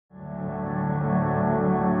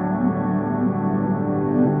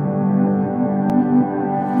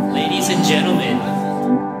gentlemen,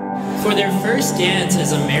 for their first dance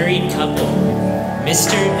as a married couple,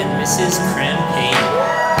 Mr. and Mrs. Crampane.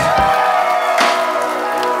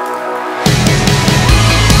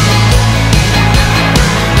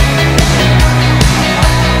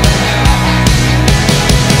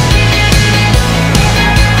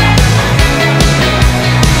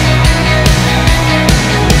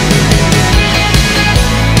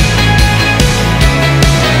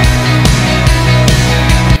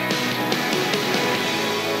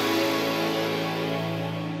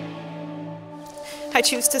 I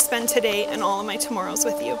choose to spend today and all of my tomorrows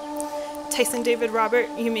with you. Tyson David Robert,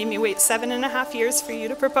 you made me wait 7.5 years for you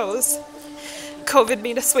to propose. COVID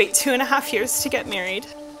made us wait 2.5 years to get married.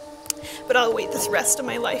 But I'll wait this rest of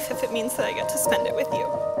my life if it means that I get to spend it with you.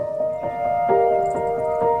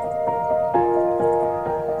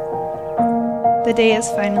 The day is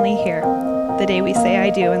finally here. The day we say I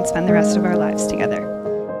do and spend the rest of our lives together.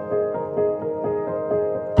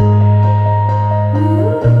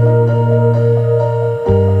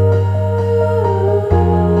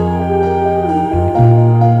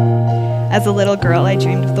 As a little girl, I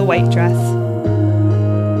dreamed of the white dress,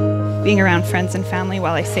 being around friends and family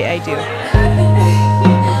while I say I do.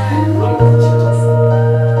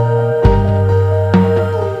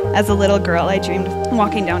 As a little girl, I dreamed of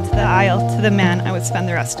walking down to the aisle to the man I would spend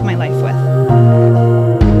the rest of my life with.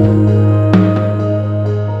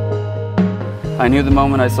 I knew the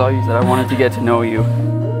moment I saw you that I wanted to get to know you.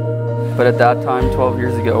 But at that time, 12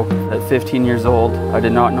 years ago, at 15 years old, I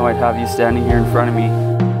did not know I'd have you standing here in front of me,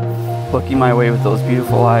 looking my way with those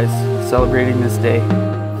beautiful eyes, celebrating this day,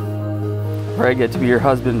 where I get to be your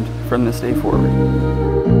husband from this day forward.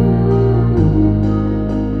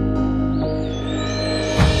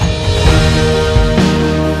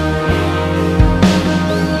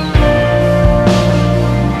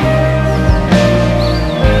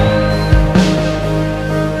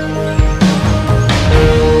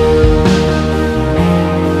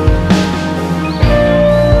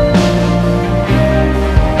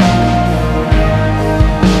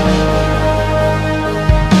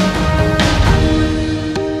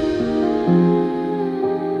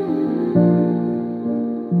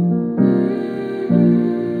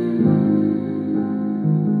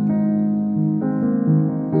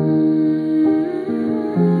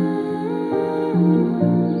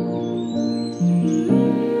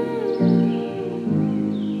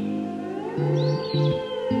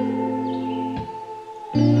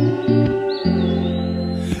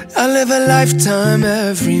 I live a lifetime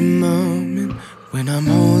every moment when I'm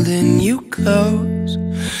holding you close.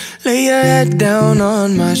 Lay your head down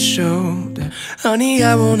on my shoulder, honey,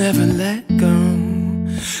 I won't ever let go.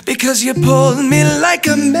 Because you pulled me like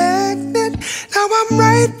a magnet, now I'm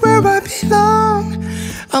right where I belong.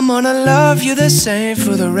 I'm gonna love you the same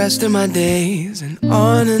for the rest of my days, and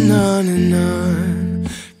on and on and on.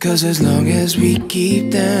 Cause as long as we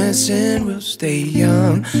keep dancing, we'll stay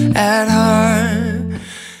young at heart.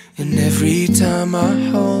 And every time I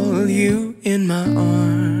hold you in my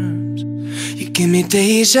arms, you give me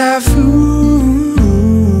deja vu.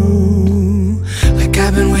 Like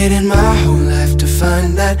I've been waiting my whole life to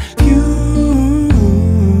find that view.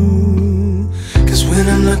 Cause when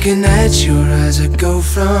I'm looking at your eyes, I go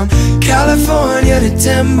from California to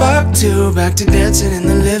Timbuktu, back to dancing in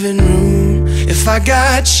the living room. If I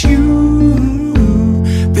got you,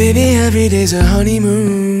 baby, every day's a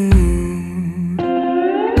honeymoon.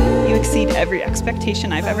 Exceed every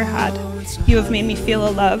expectation I've ever had. You have made me feel a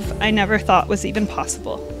love I never thought was even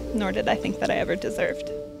possible, nor did I think that I ever deserved.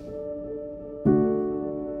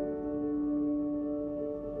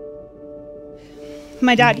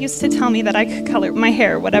 My dad used to tell me that I could color my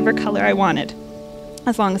hair whatever color I wanted,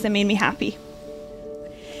 as long as it made me happy.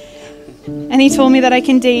 And he told me that I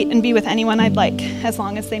can date and be with anyone I'd like, as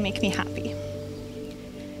long as they make me happy.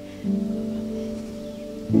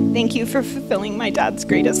 Thank you for fulfilling my dad's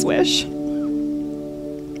greatest wish.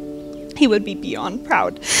 He would be beyond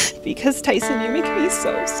proud, because Tyson, you make me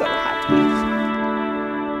so happy.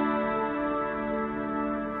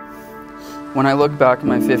 When I look back at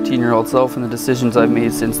my 15-year-old self and the decisions I've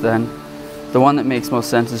made since then, the one that makes most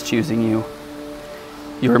sense is choosing you.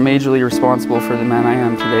 You are majorly responsible for the man I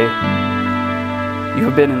am today. You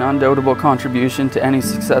have been an undoubtable contribution to any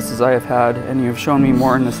successes I have had, and you have shown me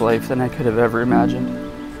more in this life than I could have ever imagined.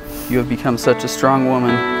 You have become such a strong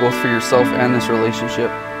woman, both for yourself and this relationship.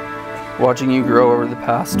 Watching you grow over the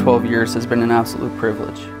past 12 years has been an absolute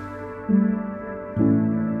privilege.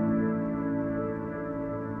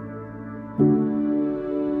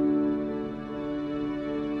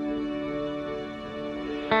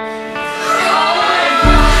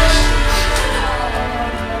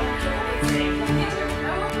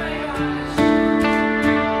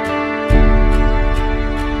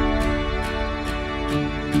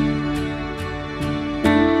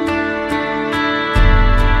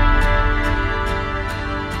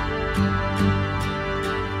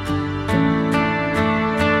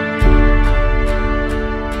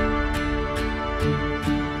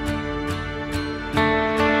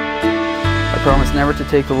 promise never to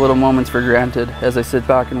take the little moments for granted as I sit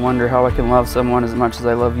back and wonder how I can love someone as much as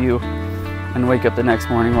I love you and wake up the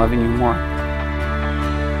next morning loving you more.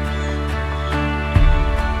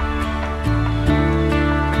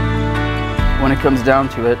 When it comes down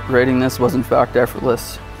to it, writing this was in fact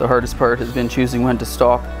effortless. The hardest part has been choosing when to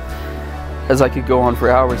stop, as I could go on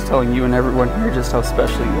for hours telling you and everyone here just how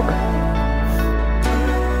special you are.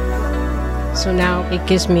 So now it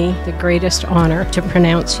gives me the greatest honor to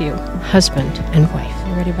pronounce you husband and wife.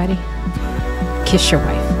 You ready, buddy? Kiss your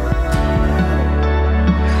wife.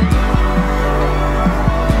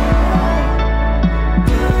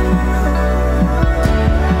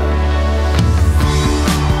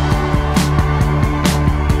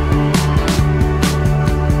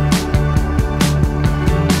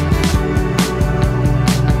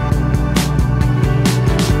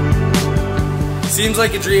 Seems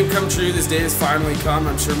like a dream come true. This day has finally come.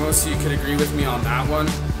 I'm sure most of you could agree with me on that one.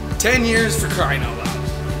 10 years for crying out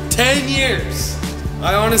loud. 10 years!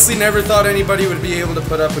 I honestly never thought anybody would be able to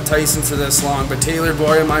put up with Tyson for this long, but Taylor,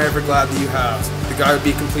 boy, am I ever glad that you have. The guy would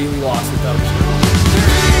be completely lost without you.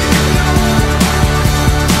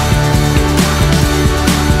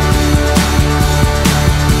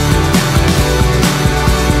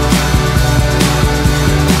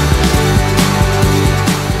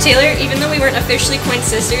 Taylor, even though we weren't officially coined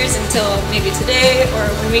sisters until maybe today or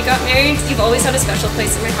when we got married, you've always had a special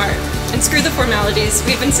place in my heart. And screw the formalities,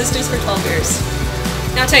 we've been sisters for 12 years.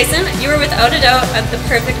 Now Tyson, you are without a doubt the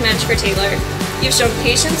perfect match for Taylor. You've shown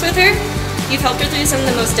patience with her, you've helped her through some of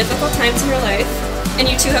the most difficult times in her life, and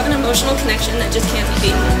you two have an emotional connection that just can't be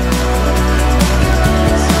beaten.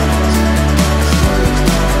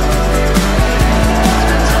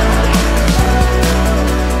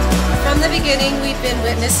 We've been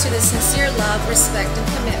witness to the sincere love, respect, and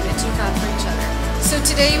commitment you have for each other. So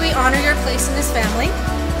today we honor your place in this family.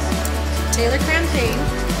 Taylor Crampagne,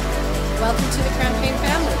 welcome to the Crampagne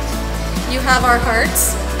family. You have our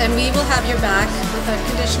hearts, and we will have your back with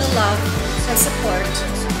unconditional love and support.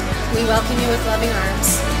 We welcome you with loving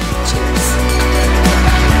arms. Cheers.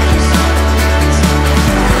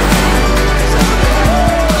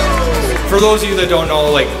 For those of you that don't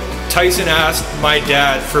know, Tyson asked my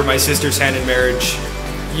dad for my sister's hand in marriage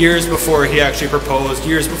years before he actually proposed,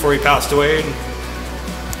 years before he passed away. And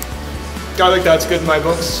a guy like that's good in my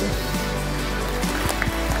books.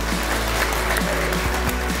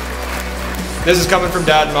 This is coming from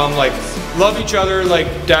Dad and Mom, love each other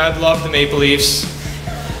like Dad loved the Maple Leafs.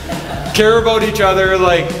 Care about each other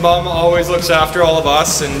like Mom always looks after all of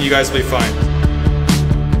us, and you guys will be fine.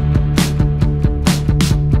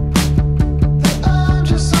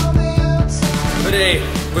 But hey,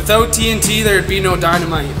 without TNT, there'd be no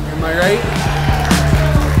dynamite. Am I right?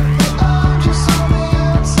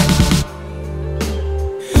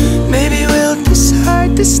 Maybe we'll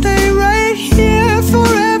decide to stay right here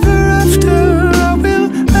forever after. I will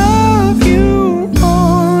love you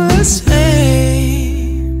all the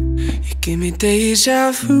same. You give me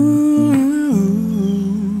deja vu,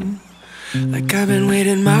 like I've been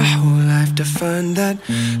waiting my whole life to find that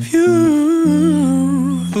view.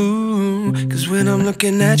 Cause when I'm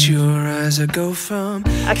looking at your eyes, I go from.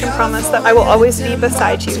 I can promise that I will always be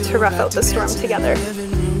beside you to rough out the storm together.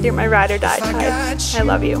 You're my ride or die type. I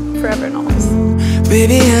love you forever and always.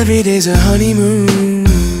 Baby, every day's a honeymoon.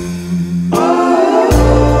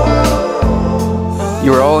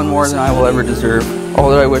 You are all and more than I will ever deserve. All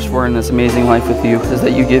that I wish for in this amazing life with you is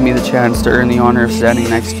that you give me the chance to earn the honor of standing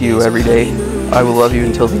next to you every day. I will love you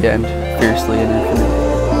until the end, fiercely and infinitely.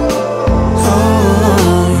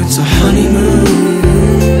 Oh, it's a honeymoon.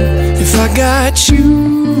 If I got you,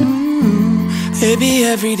 baby,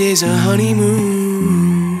 every day's a honeymoon.